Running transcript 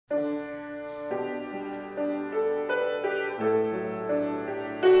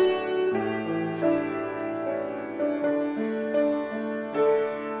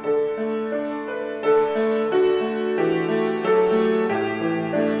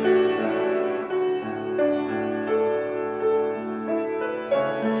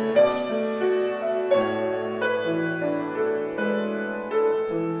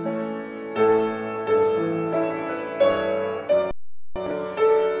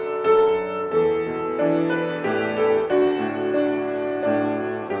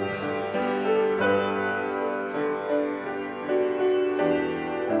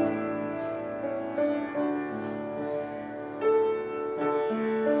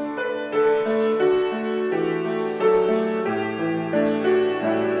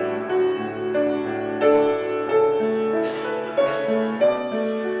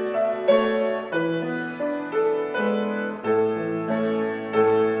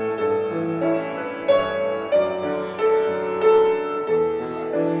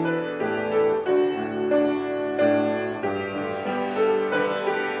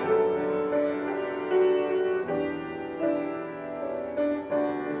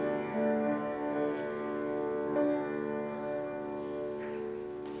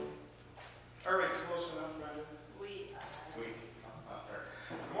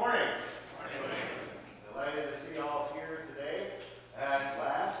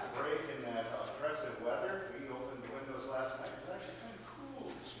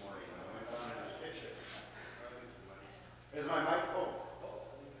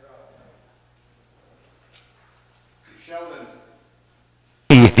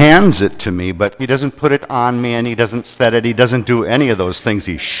He hands it to me, but he doesn't put it on me and he doesn't set it. He doesn't do any of those things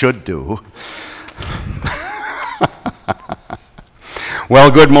he should do.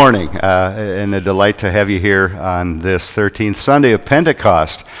 Well, good morning, and a delight to have you here on this 13th Sunday of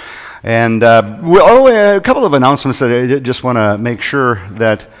Pentecost. And a couple of announcements that I just want to make sure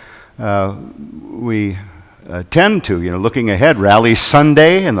that we tend to, looking ahead, Rally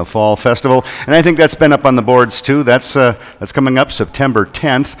Sunday and the Fall Festival, and I think that's been up on the boards too. That's coming up September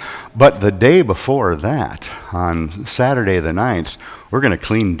 10th, but the day before that, on Saturday the 9th, we're going to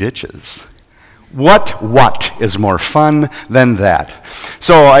clean ditches. What is more fun than that?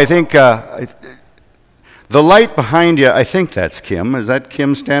 So I think the light behind you, I think that's Kim. Is that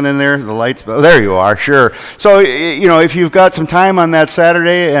Kim standing there? The lights, oh, there you are, sure. So, if you've got some time on that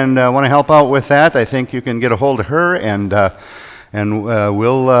Saturday and want to help out with that, I think you can get a hold of her and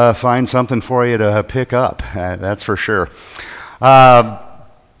we'll find something for you to pick up. That's for sure.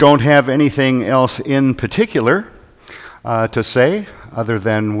 Don't have anything else in particular to say other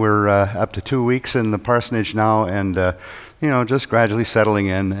than we're up to 2 weeks in the parsonage now and, just gradually settling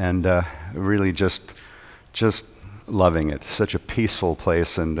in and really just loving it. Such a peaceful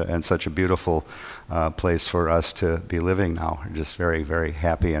place and such a beautiful place for us to be living now. We're just very, very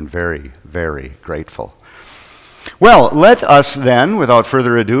happy and very, very grateful. Well, let us then, without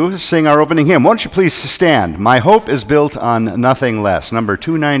further ado, sing our opening hymn. Won't you please stand? My hope is built on nothing less. Number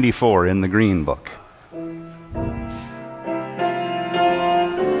 294 in the Green Book.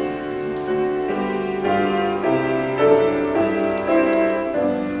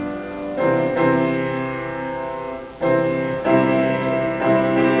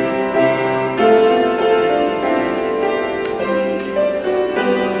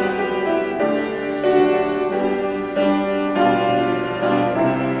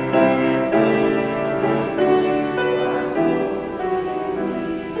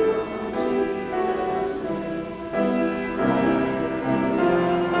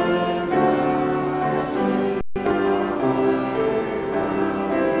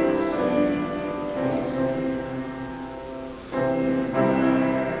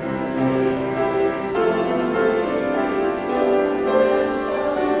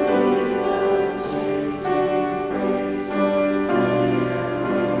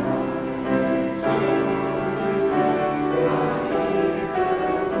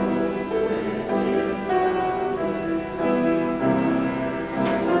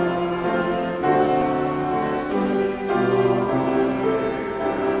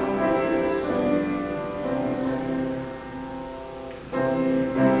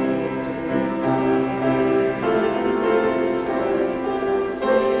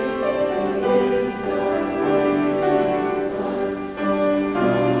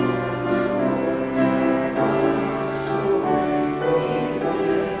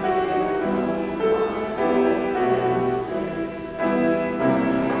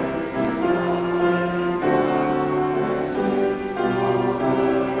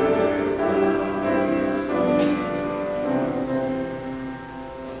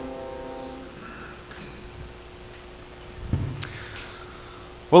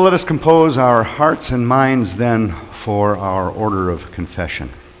 Well, let us compose our hearts and minds then for our order of confession.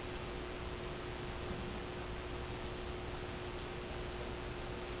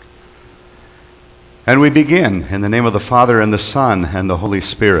 And we begin in the name of the Father, and the Son, and the Holy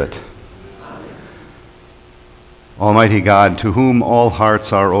Spirit. Amen. Almighty God, to whom all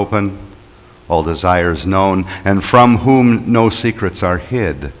hearts are open, all desires known, and from whom no secrets are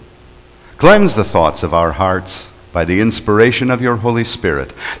hid, cleanse the thoughts of our hearts by the inspiration of your Holy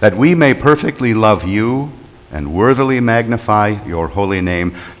Spirit, that we may perfectly love you and worthily magnify your holy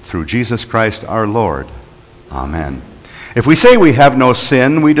name through Jesus Christ our Lord. Amen. If we say we have no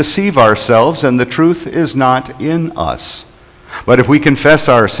sin, we deceive ourselves, and the truth is not in us. But if we confess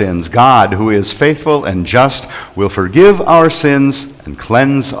our sins, God, who is faithful and just, will forgive our sins and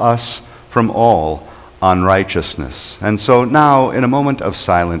cleanse us from all unrighteousness. And so now, in a moment of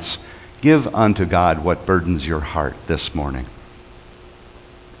silence, give unto God what burdens your heart this morning.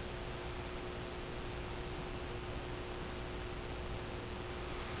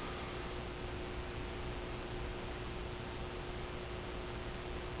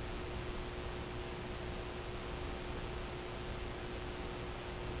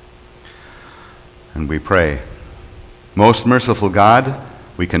 And we pray. Most merciful God,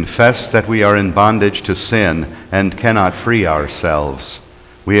 we confess that we are in bondage to sin and cannot free ourselves.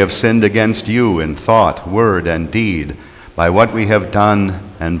 We have sinned against you in thought, word, and deed, by what we have done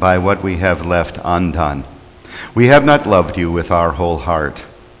and by what we have left undone. We have not loved you with our whole heart.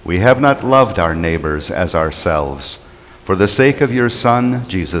 We have not loved our neighbors as ourselves. For the sake of your Son,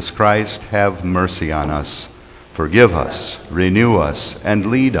 Jesus Christ, have mercy on us. Forgive us, renew us, and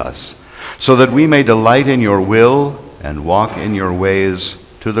lead us, so that we may delight in your will and walk in your ways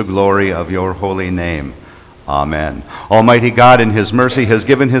to the glory of your holy name. Amen. Almighty God in his mercy has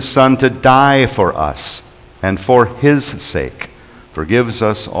given his Son to die for us, and for his sake forgives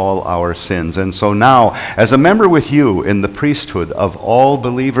us all our sins. And so now, as a member with you in the priesthood of all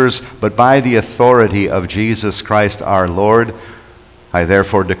believers, but by the authority of Jesus Christ our Lord, I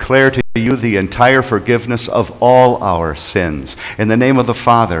therefore declare to you the entire forgiveness of all our sins. In the name of the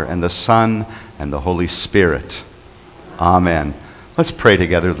Father, and the Son, and the Holy Spirit. Amen. Let's pray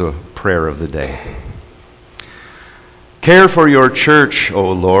together the prayer of the day. Care for your church,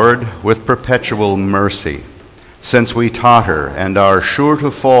 O Lord, with perpetual mercy. Since we totter and are sure to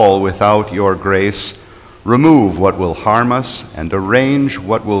fall without your grace, remove what will harm us and arrange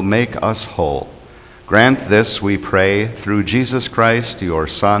what will make us whole. Grant this, we pray, through Jesus Christ, your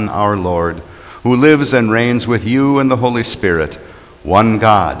Son, our Lord, who lives and reigns with you in the Holy Spirit, one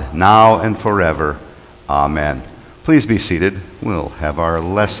God, now and forever. Amen. Please be seated. We'll have our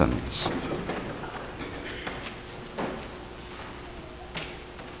lessons.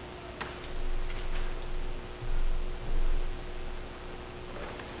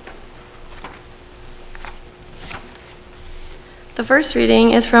 The first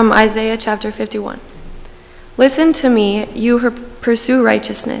reading is from Isaiah chapter 51. Listen to me, you who pursue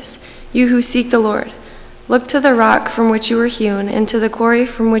righteousness, you who seek the Lord. Look to the rock from which you were hewn, and to the quarry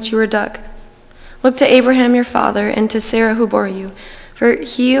from which you were dug. Look to Abraham your father, and to Sarah who bore you. For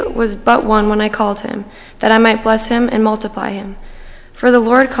he was but one when I called him, that I might bless him and multiply him. For the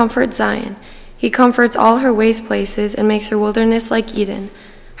Lord comforts Zion. He comforts all her waste places, and makes her wilderness like Eden,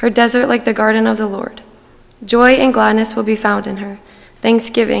 her desert like the garden of the Lord. Joy and gladness will be found in her,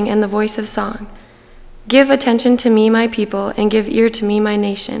 thanksgiving and the voice of song. Give attention to me, my people, and give ear to me, my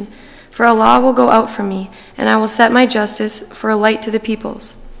nation. For a law will go out from me, and I will set my justice for a light to the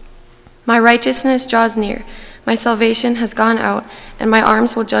peoples. My righteousness draws near, my salvation has gone out, and my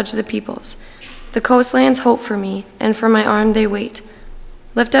arms will judge the peoples. The coastlands hope for me, and for my arm they wait.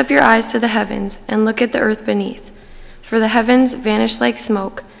 Lift up your eyes to the heavens, and look at the earth beneath. For the heavens vanish like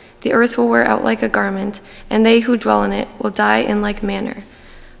smoke, the earth will wear out like a garment, and they who dwell in it will die in like manner.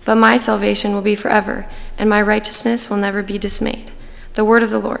 But my salvation will be forever, and my righteousness will never be dismayed. The word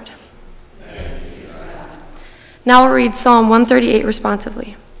of the Lord. Now we'll read Psalm 138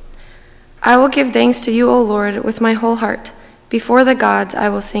 responsively. I will give thanks to you, O Lord, with my whole heart. Before the gods I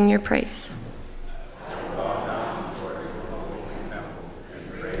will sing your praise.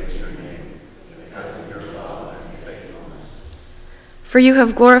 For you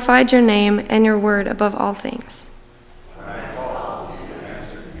have glorified your name and your word above all things.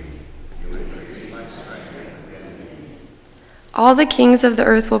 All the kings of the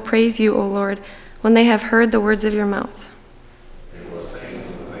earth will praise you, O Lord, when they have heard the words of your mouth. They will sing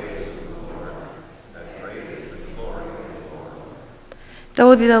the ways of the Lord, that great is the glory of the Lord.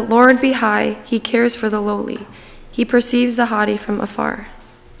 Though the Lord be high, he cares for the lowly. He perceives the haughty from afar.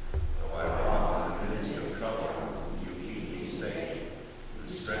 Though I walk in the midst of trouble, you keep me safe.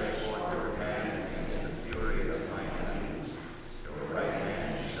 You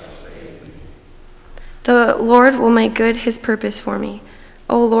The Lord will make good his purpose for me.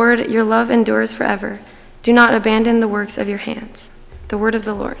 O Lord, your love endures forever. Do not abandon the works of your hands. The word of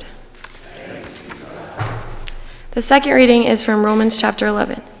the Lord. The second reading is from Romans chapter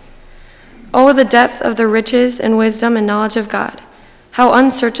 11. Oh, the depth of the riches and wisdom and knowledge of God! How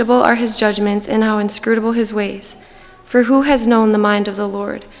unsearchable are his judgments and how inscrutable his ways! For who has known the mind of the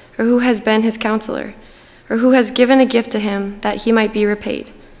Lord, or who has been his counselor, or who has given a gift to him that he might be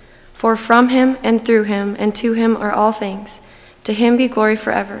repaid? For from him and through him and to him are all things. To him be glory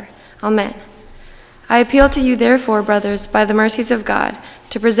forever. Amen. I appeal to you, therefore, brothers, by the mercies of God,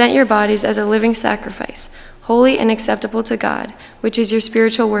 to present your bodies as a living sacrifice, holy and acceptable to God, which is your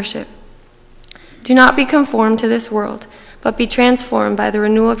spiritual worship. Do not be conformed to this world, but be transformed by the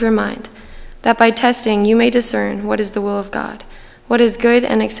renewal of your mind, that by testing you may discern what is the will of God, what is good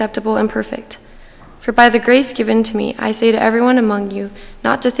and acceptable and perfect. For by the grace given to me, I say to everyone among you,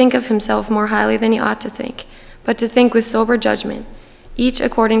 not to think of himself more highly than he ought to think, but to think with sober judgment, each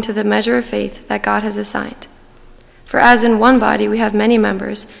according to the measure of faith that God has assigned. For as in one body we have many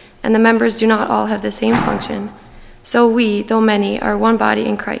members, and the members do not all have the same function, so we, though many, are one body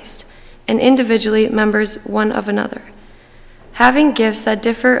in Christ, and individually members one of another. Having gifts that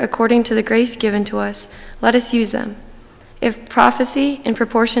differ according to the grace given to us, let us use them. If prophecy, in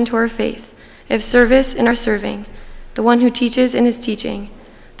proportion to our faith; if service, in our serving; the one who teaches in his teaching;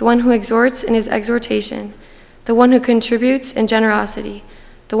 the one who exhorts in his exhortation; the one who contributes in generosity;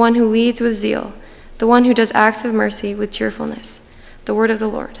 the one who leads with zeal; the one who does acts of mercy with cheerfulness. The word of the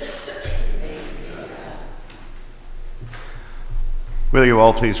Lord. Will you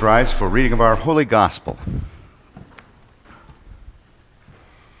all please rise for reading of our Holy Gospel?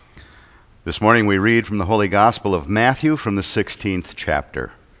 This morning we read from the Holy Gospel of Matthew from the 16th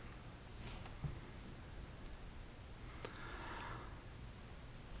chapter.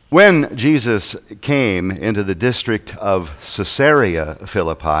 When Jesus came into the district of Caesarea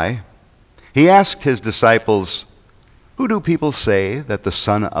Philippi, he asked his disciples, "Who do people say that the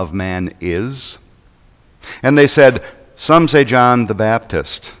Son of Man is?" And they said, "Some say John the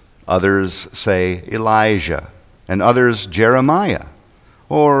Baptist, others say Elijah, and others Jeremiah,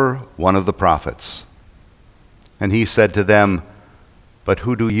 or one of the prophets." And he said to them, "But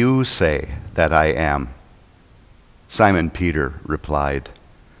who do you say that I am?" Simon Peter replied,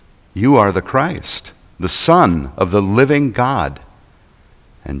 "You are the Christ, the Son of the living God."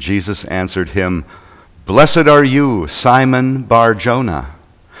 And Jesus answered him, "Blessed are you, Simon Bar-Jonah,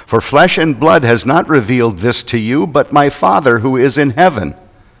 for flesh and blood has not revealed this to you, but my Father who is in heaven.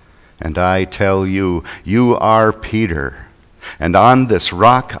 And I tell you, you are Peter, and on this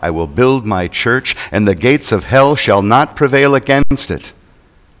rock I will build my church, and the gates of hell shall not prevail against it.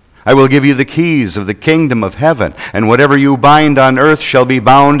 I will give you the keys of the kingdom of heaven, and whatever you bind on earth shall be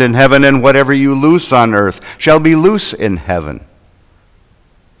bound in heaven, and whatever you loose on earth shall be loose in heaven."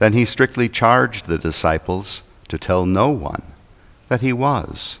 Then he strictly charged the disciples to tell no one that he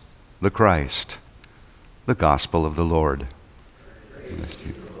was the Christ. The Gospel of the Lord.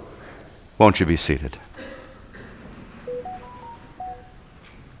 Won't you be seated?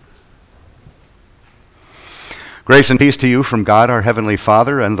 Grace and peace to you from God our Heavenly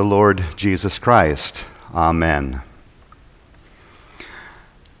Father and the Lord Jesus Christ. Amen.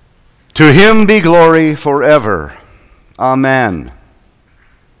 To him be glory forever. Amen.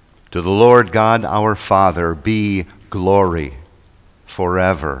 To the Lord God our Father be glory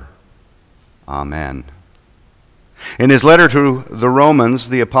forever. Amen. In his letter to the Romans,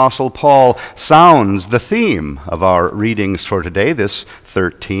 the Apostle Paul sounds the theme of our readings for today, this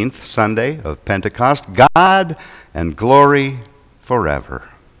 13th Sunday of Pentecost: God and glory forever.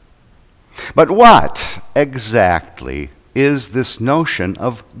 But what exactly is this notion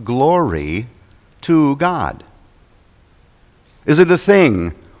of glory to God? Is it a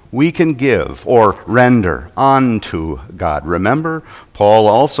thing we can give or render unto God? Remember, Paul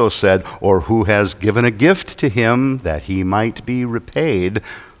also said, "Or who has given a gift to him that he might be repaid."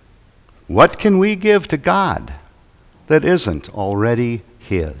 What can we give to God that isn't already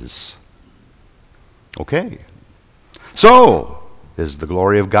his? Okay. So, is the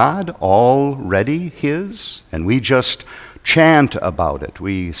glory of God already his? And we just chant about it,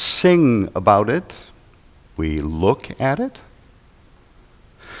 we sing about it, we look at it?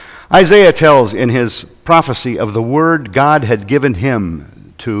 Isaiah tells in his prophecy of the word God had given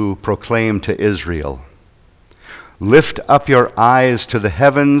him to proclaim to Israel, "Lift up your eyes to the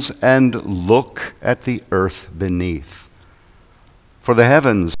heavens and look at the earth beneath. For the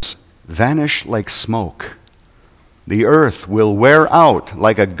heavens vanish like smoke. The earth will wear out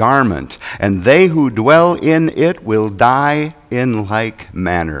like a garment, and they who dwell in it will die in like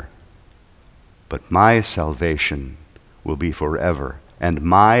manner. but my salvation will be forever, and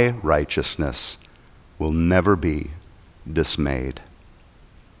my righteousness will never be dismayed.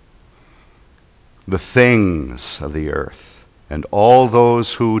 The things of the earth and all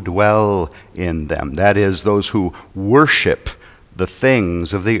those who dwell in them, that is, those who worship the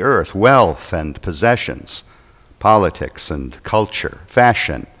things of the earth, wealth and possessions, politics and culture,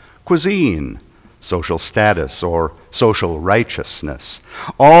 fashion, cuisine, social status, or social righteousness.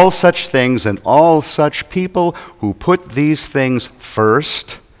 All such things and all such people who put these things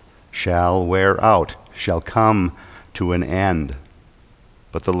first shall wear out, shall come to an end.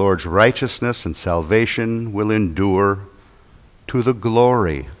 But the Lord's righteousness and salvation will endure to the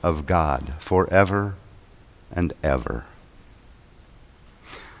glory of God forever and ever.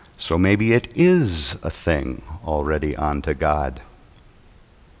 So maybe it is a thing already unto God.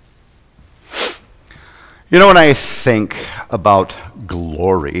 You know, when I think about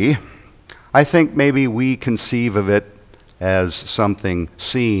glory, I think maybe we conceive of it as something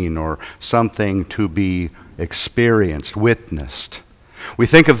seen or something to be experienced, witnessed. We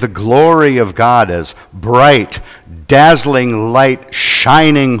think of the glory of God as bright, dazzling light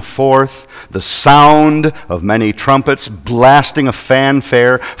shining forth, the sound of many trumpets blasting a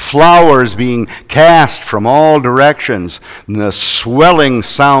fanfare, flowers being cast from all directions, and the swelling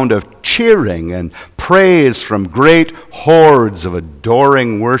sound of cheering and praise from great hordes of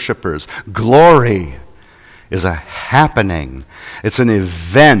adoring worshipers. Glory is a happening. It's an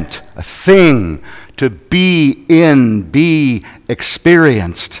event, a thing to be in, be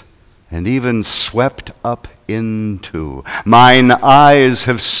experienced, and even swept up into. Mine eyes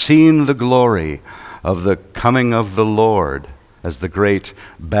have seen the glory of the coming of the Lord, as the great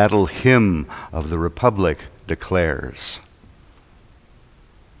battle hymn of the Republic declares.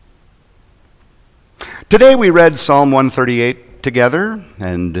 Today we read Psalm 138 together,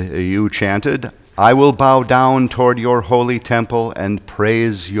 and you chanted, I will bow down toward your holy temple and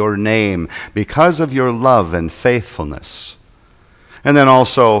praise your name because of your love and faithfulness. And then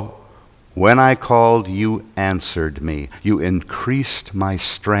also, when I called, you answered me. You increased my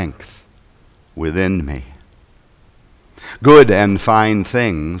strength within me. Good and fine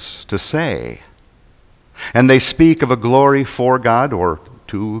things to say. And they speak of a glory for God or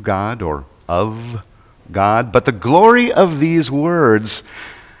to God or of God. But the glory of these words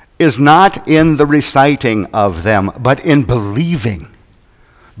is not in the reciting of them, but in believing.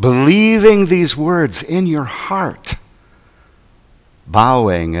 Believing these words in your heart.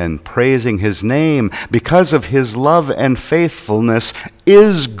 Bowing and praising his name because of his love and faithfulness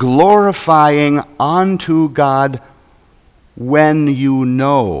is glorifying unto God when you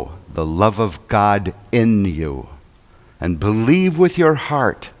know the love of God in you and believe with your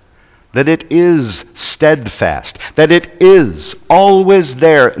heart that it is steadfast, that it is always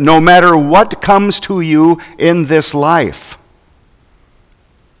there, no matter what comes to you in this life.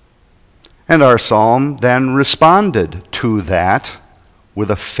 And our psalm then responded to that with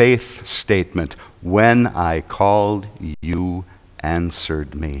a faith statement. When I called, you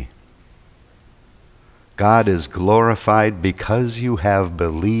answered me. God is glorified because you have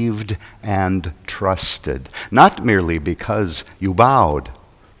believed and trusted, not merely because you bowed.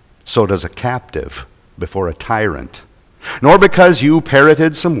 So does a captive before a tyrant. Nor because you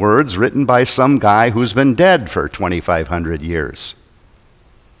parroted some words written by some guy who's been dead for 2,500 years.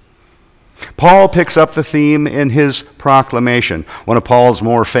 Paul picks up the theme in his proclamation. One of Paul's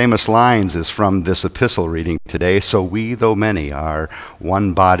more famous lines is from this epistle reading today. So we, though many, are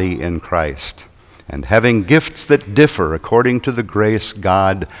one body in Christ, and having gifts that differ according to the grace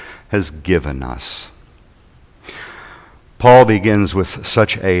God has given us. Paul begins with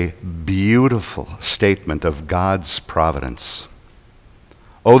such a beautiful statement of God's providence.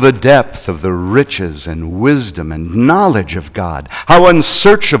 Oh, the depth of the riches and wisdom and knowledge of God. How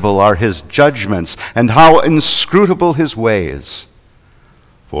unsearchable are his judgments and how inscrutable his ways.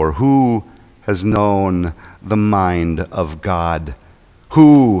 For who has known the mind of God?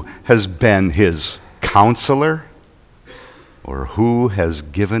 Who has been his counselor? Or who has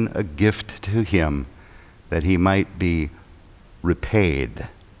given a gift to him that he might be repaid?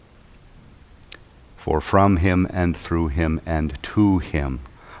 For from him and through him and to him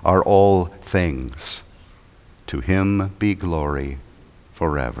are all things. To him be glory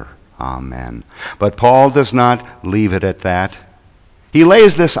forever. Amen. But Paul does not leave it at that. He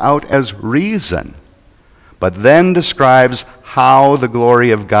lays this out as reason, but then describes how the glory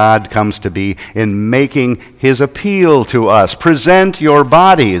of God comes to be in making his appeal to us. Present your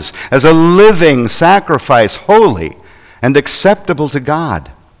bodies as a living sacrifice, holy and acceptable to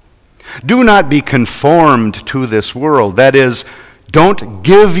God. Do not be conformed to this world. That is, Don't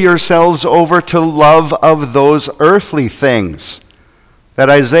give yourselves over to love of those earthly things that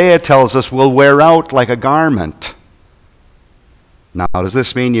Isaiah tells us will wear out like a garment. Now, does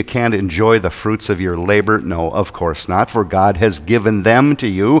this mean you can't enjoy the fruits of your labor? No, of course not, for God has given them to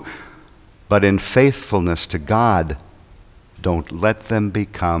you. But in faithfulness to God, don't let them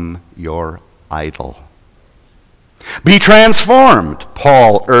become your idol. Be transformed,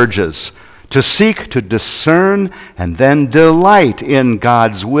 Paul urges, to seek to discern and then delight in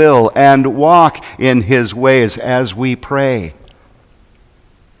God's will and walk in his ways as we pray.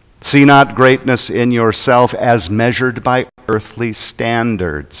 See not greatness in yourself as measured by earthly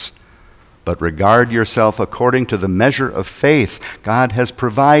standards, but regard yourself according to the measure of faith God has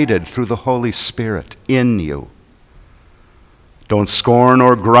provided through the Holy Spirit in you. Don't scorn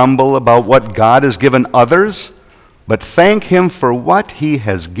or grumble about what God has given others, but thank him for what he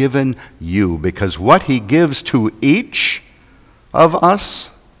has given you, because what he gives to each of us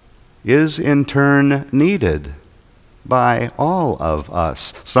is in turn needed by all of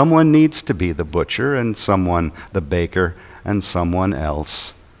us. Someone needs to be the butcher, and someone the baker, and someone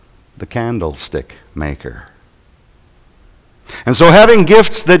else the candlestick maker. And so, having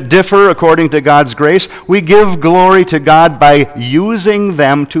gifts that differ according to God's grace, we give glory to God by using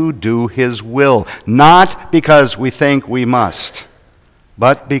them to do his will, not because we think we must,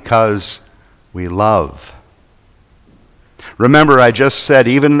 but because we love. Remember, I just said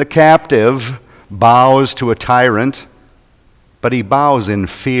even the captive bows to a tyrant, but he bows in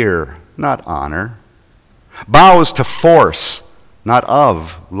fear, not honor. Bows to force, not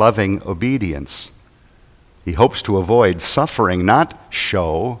of loving obedience. He hopes to avoid suffering, not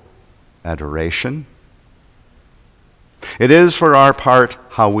show adoration. It is for our part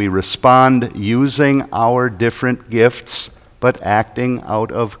how we respond using our different gifts, but acting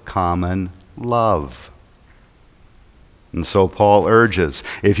out of common love. And so Paul urges,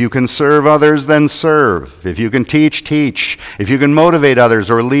 if you can serve others, then serve. If you can teach, teach. If you can motivate others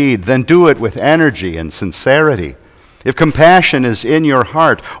or lead, then do it with energy and sincerity. If compassion is in your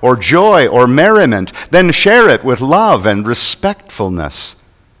heart, or joy or merriment, then share it with love and respectfulness.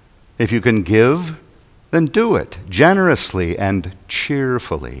 If you can give, then do it generously and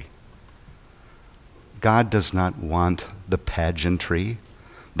cheerfully. God does not want the pageantry,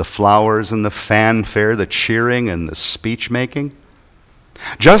 the flowers and the fanfare, the cheering and the speech-making.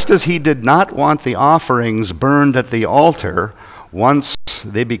 Just as he did not want the offerings burned at the altar once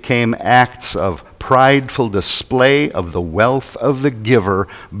they became acts of prideful display of the wealth of the giver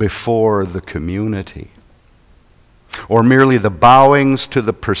before the community, or merely the bowings to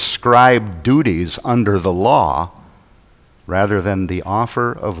the prescribed duties under the law, rather than the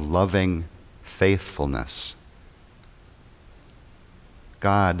offer of loving faithfulness.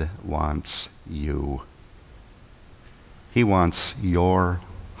 God wants you. He wants your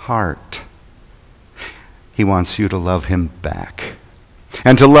heart. He wants you to love him back,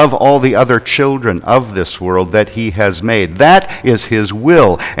 and to love all the other children of this world that he has made. That is his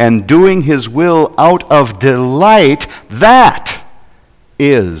will, and doing his will out of delight, that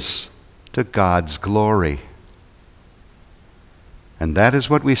is to God's glory. And that is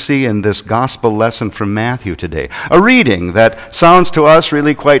what we see in this gospel lesson from Matthew today. A reading that sounds to us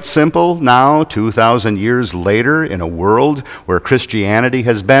really quite simple now, 2,000 years later, in a world where Christianity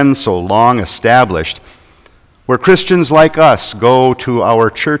has been so long established, where Christians like us go to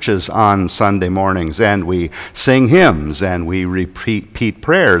our churches on Sunday mornings and we sing hymns and we repeat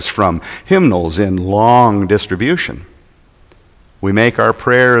prayers from hymnals in long distribution. We make our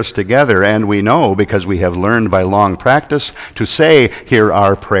prayers together, and we know, because we have learned by long practice, to say, "Hear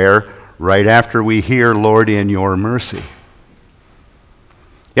our prayer," right after we hear, "Lord, in your mercy."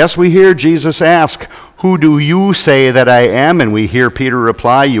 Yes, we hear Jesus ask, "Who do you say that I am?" And we hear Peter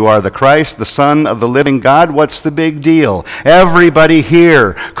reply, "You are the Christ, the Son of the living God." What's the big deal? Everybody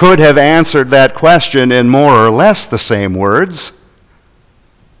here could have answered that question in more or less the same words.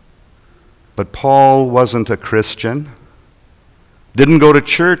 But Paul wasn't a Christian. Didn't go to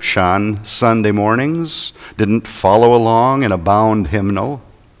church on Sunday mornings, didn't follow along in a bound hymnal.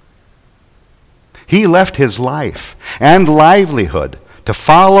 He left his life and livelihood to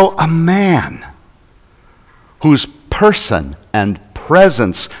follow a man whose person and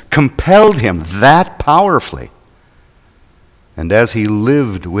presence compelled him that powerfully. And as he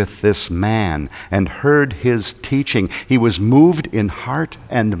lived with this man and heard his teaching, he was moved in heart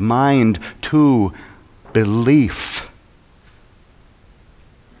and mind to belief.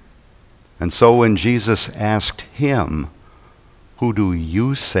 And so when Jesus asked him, "Who do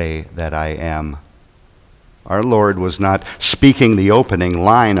you say that I am?" Our Lord was not speaking the opening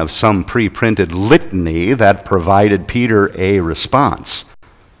line of some pre-printed litany that provided Peter a response.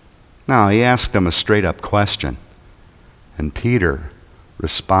 No, he asked him a straight-up question, and Peter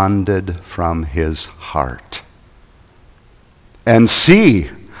responded from his heart. And see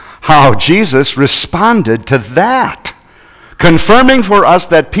how Jesus responded to that, confirming for us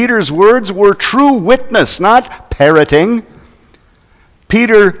that Peter's words were true witness, not parroting.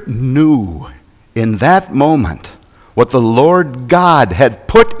 Peter knew in that moment what the Lord God had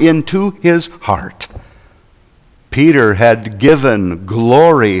put into his heart. Peter had given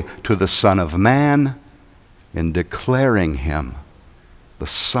glory to the Son of Man in declaring him the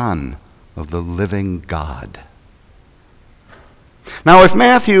Son of the living God. Now, if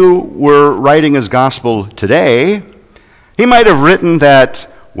Matthew were writing his gospel today, he might have written that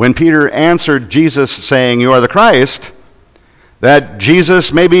when Peter answered Jesus saying, "You are the Christ," that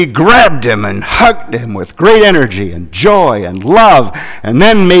Jesus maybe grabbed him and hugged him with great energy and joy and love, and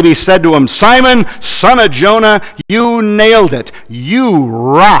then maybe said to him, "Simon, son of Jonah, you nailed it. You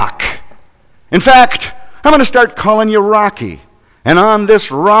rock. In fact, I'm going to start calling you Rocky, and on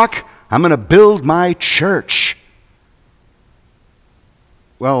this rock, I'm going to build my church."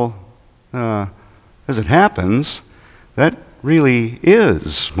 Well, as it happens, that really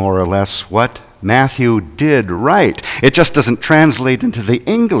is more or less what Matthew did write. It just doesn't translate into the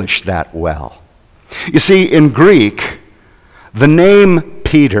English that well. You see, in Greek, the name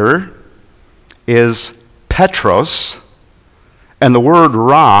Peter is Petros, and the word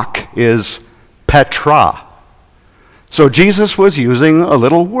rock is Petra. So Jesus was using a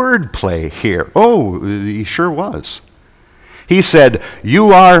little wordplay here. Oh, he sure was. He said,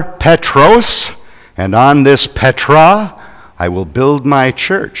 "You are Petros, and on this Petra I will build my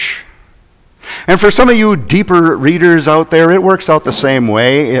church." And for some of you deeper readers out there, it works out the same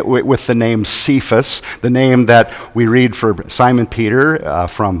way with the name Cephas, the name that we read for Simon Peter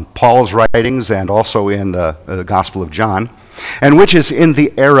from Paul's writings and also in the Gospel of John, and which is in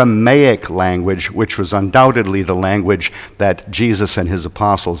the Aramaic language, which was undoubtedly the language that Jesus and his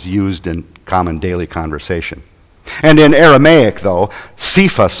apostles used in common daily conversation. And in Aramaic, though,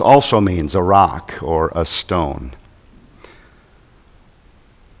 Cephas also means a rock or a stone.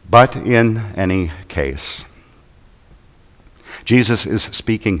 But in any case, Jesus is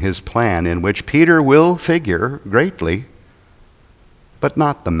speaking his plan in which Peter will figure greatly, but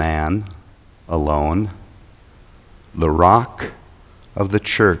not the man alone. The rock of the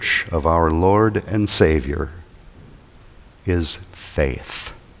church of our Lord and Savior is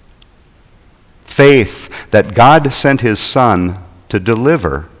faith. Faith that God sent his Son to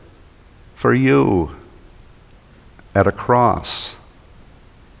deliver for you at a cross,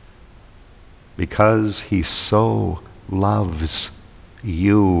 because he so loves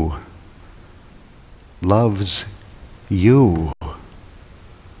you. Loves you.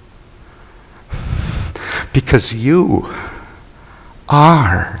 Because you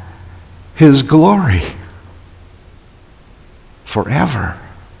are his glory forever.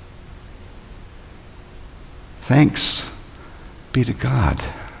 Thanks be to God.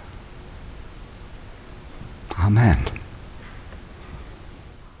 Amen.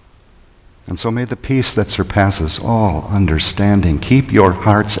 And so may the peace that surpasses all understanding keep your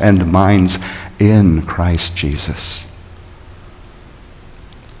hearts and minds in Christ Jesus.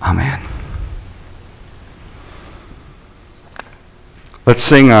 Amen. Let's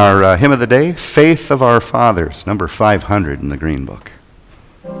sing our hymn of the day, Faith of Our Fathers, number 500 in the Green Book.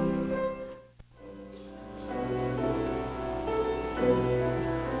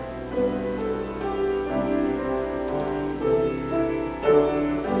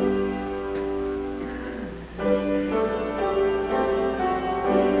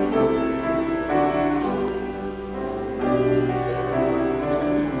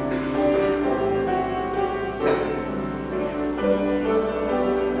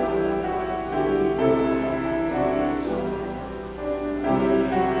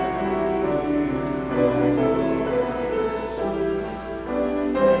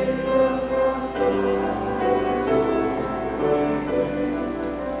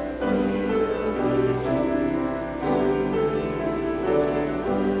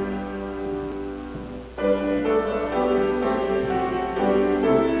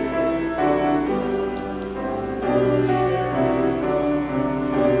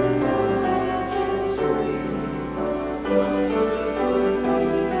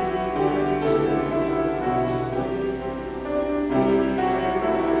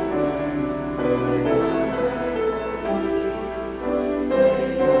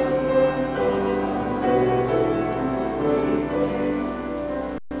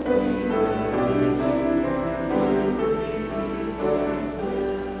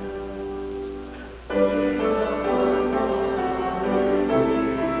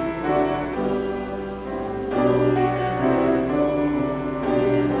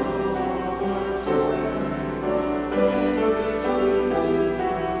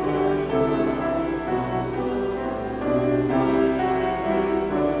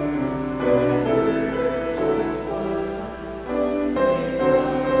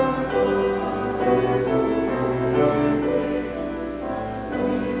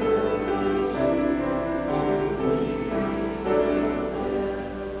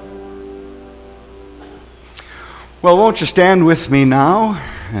 Well, won't you stand with me now,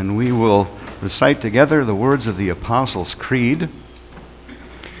 and we will recite together the words of the Apostles' Creed. I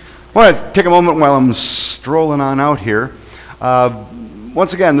want to take a moment while I'm strolling on out here.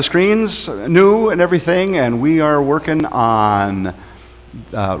 Once again, the screen's new and everything, and we are working on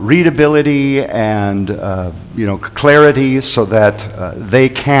readability and clarity so that they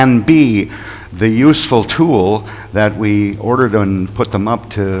can be the useful tool that we ordered and put them up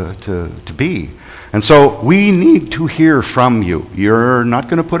to be. And so we need to hear from you. You're not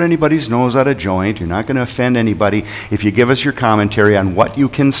going to put anybody's nose out of joint. You're not going to offend anybody if you give us your commentary on what you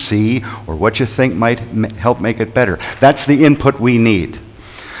can see or what you think might help make it better. That's the input we need.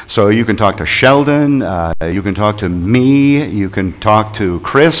 So you can talk to Sheldon, you can talk to me, you can talk to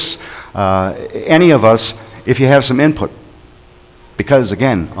Chris, any of us, if you have some input. Because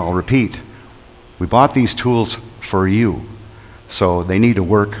again, I'll repeat, we bought these tools for you, so they need to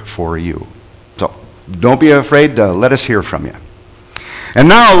work for you. So don't be afraid to let us hear from you. And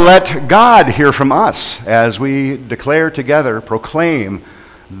now let God hear from us as we declare together, proclaim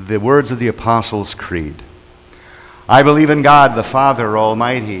the words of the Apostles' Creed. I believe in God, the Father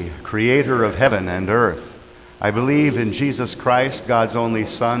Almighty, creator of heaven and earth. I believe in Jesus Christ, God's only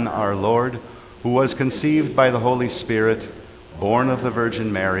Son, our Lord, who was conceived by the Holy Spirit, born of the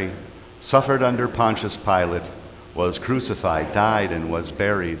Virgin Mary, suffered under Pontius Pilate, was crucified, died, and was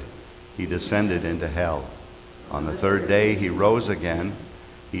buried. He descended into hell. On the third day he rose again.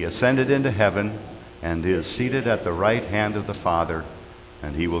 He ascended into heaven and is seated at the right hand of the Father,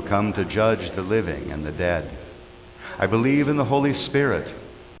 and he will come to judge the living and the dead. I believe in the Holy Spirit,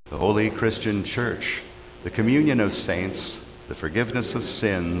 the holy Christian Church, the communion of saints, the forgiveness of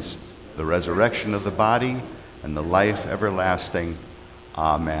sins, the resurrection of the body, and the life everlasting.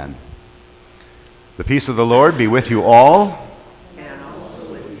 Amen. The peace of the Lord be with you all. And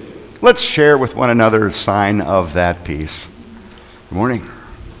also with you. Let's share with one another a sign of that peace. Good morning.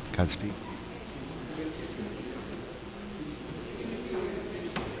 Godspeed.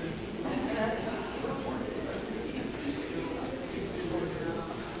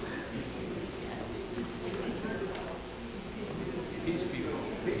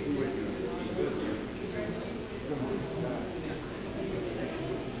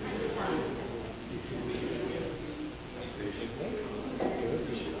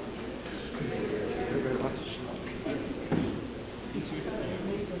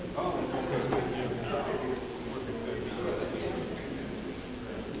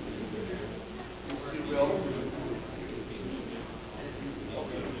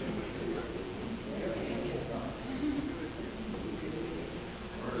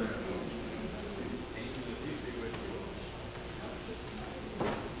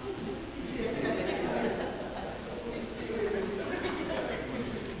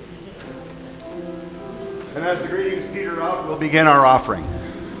 And as the greetings peter out, we'll begin our offering.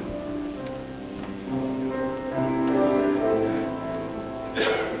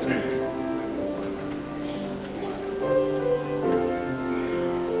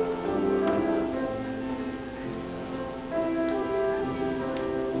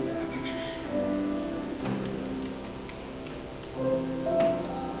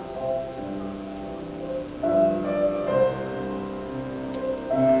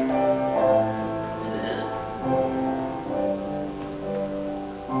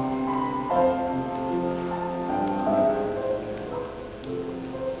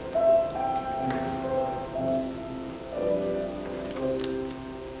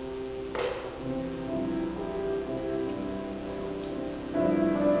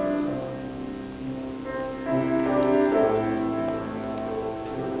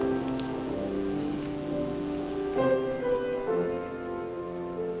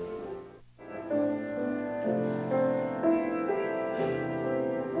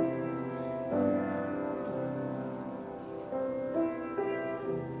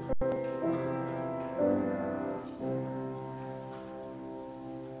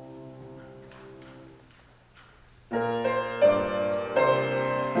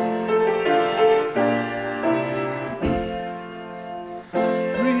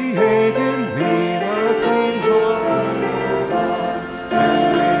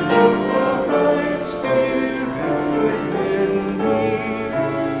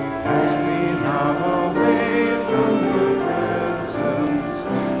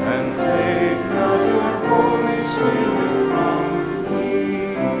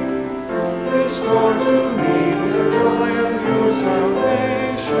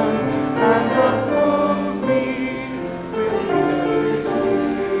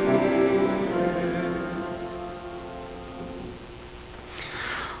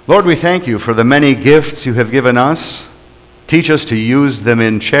 Lord, we thank you for the many gifts you have given us. Teach us to use them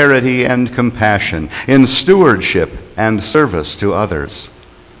in charity and compassion, in stewardship and service to others.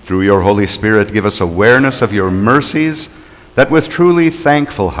 Through your Holy Spirit, give us awareness of your mercies, that with truly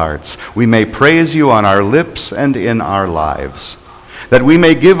thankful hearts we may praise you on our lips and in our lives, that we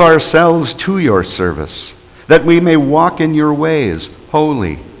may give ourselves to your service, that we may walk in your ways,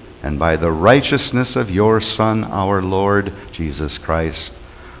 holy, and by the righteousness of your Son, our Lord Jesus Christ.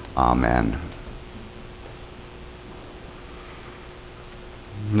 Amen.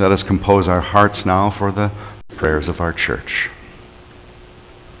 Let us compose our hearts now for the prayers of our church.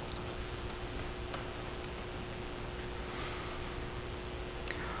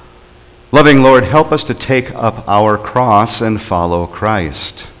 Loving Lord, help us to take up our cross and follow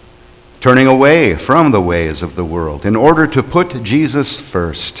Christ, turning away from the ways of the world in order to put Jesus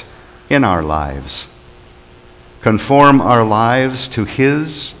first in our lives. Conform our lives to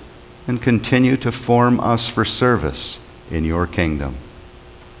his and continue to form us for service in your kingdom.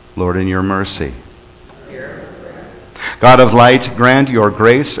 Lord, in your mercy. God of light, grant your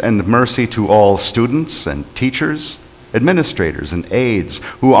grace and mercy to all students and teachers, administrators and aides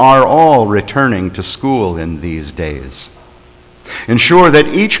who are all returning to school in these days. Ensure that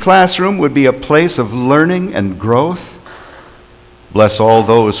each classroom would be a place of learning and growth. Bless all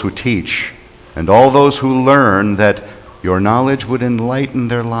those who teach and all those who learn, that your knowledge would enlighten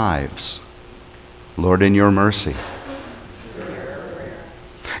their lives. Lord, in your mercy.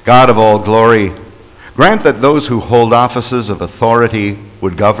 God of all glory, grant that those who hold offices of authority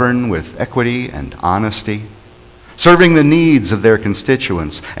would govern with equity and honesty, serving the needs of their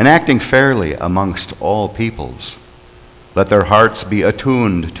constituents and acting fairly amongst all peoples. Let their hearts be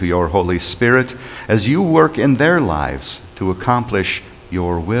attuned to your Holy Spirit as you work in their lives to accomplish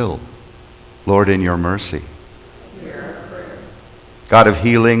your will. Lord, in your mercy. God of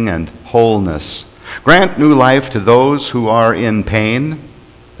healing and wholeness, grant new life to those who are in pain,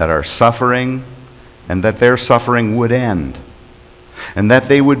 that are suffering, and that their suffering would end, and that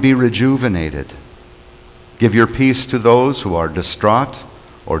they would be rejuvenated. Give your peace to those who are distraught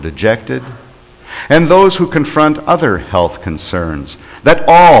or dejected, and those who confront other health concerns, that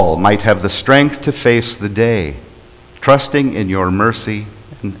all might have the strength to face the day, trusting in your mercy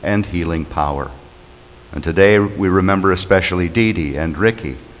and healing power. And today we remember especially Dee Dee and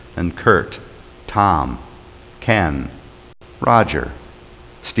Ricky and Kurt, Tom, Ken, Roger,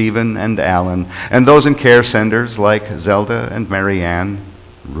 Stephen and Alan, and those in care centers like Zelda and Marianne,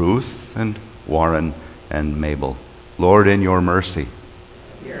 Ruth and Warren and Mabel. Lord, in your mercy.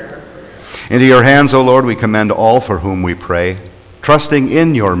 Into your hands, O Lord, we commend all for whom we pray, trusting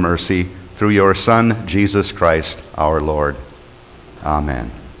in your mercy through your Son, Jesus Christ, our Lord.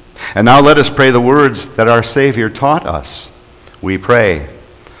 Amen. And now let us pray the words that our Savior taught us. We pray,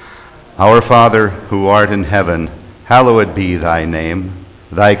 Our Father, who art in heaven, hallowed be thy name.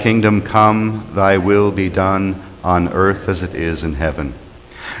 Thy kingdom come, thy will be done, on earth as it is in heaven.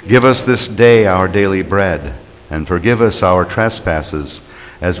 Give us this day our daily bread, and forgive us our trespasses,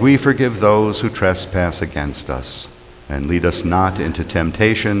 as we forgive those who trespass against us. And lead us not into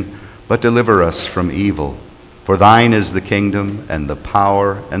temptation, but deliver us from evil. For thine is the kingdom, and the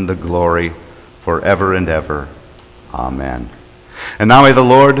power, and the glory, forever and ever. Amen. And now may the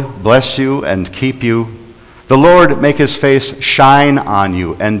Lord bless you and keep you. The Lord make his face shine on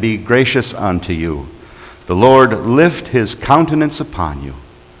you and be gracious unto you. The Lord lift his countenance upon you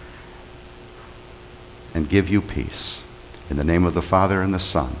and give you peace. In the name of the Father, and the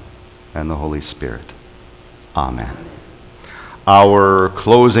Son, and the Holy Spirit. Amen. Our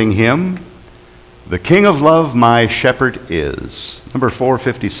closing hymn, The King of Love, My Shepherd Is, number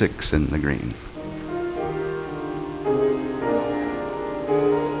 456 in the green.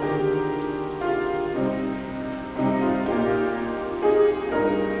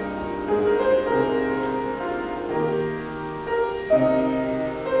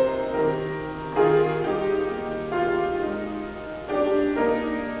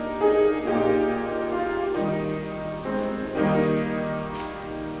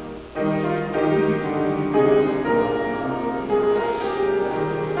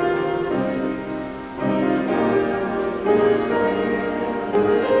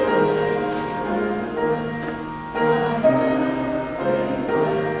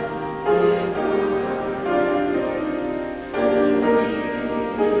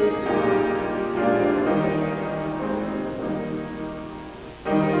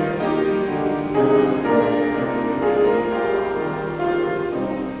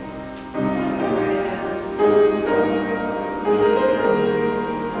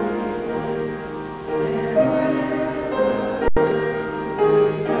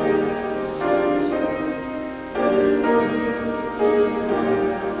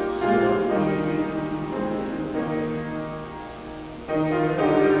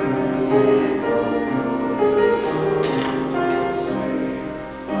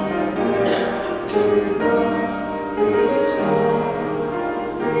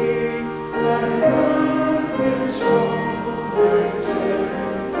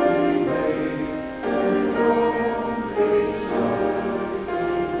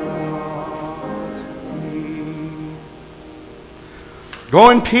 Go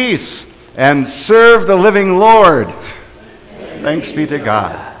in peace and serve the living Lord. Thanks be to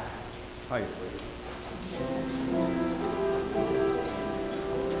God. Hi.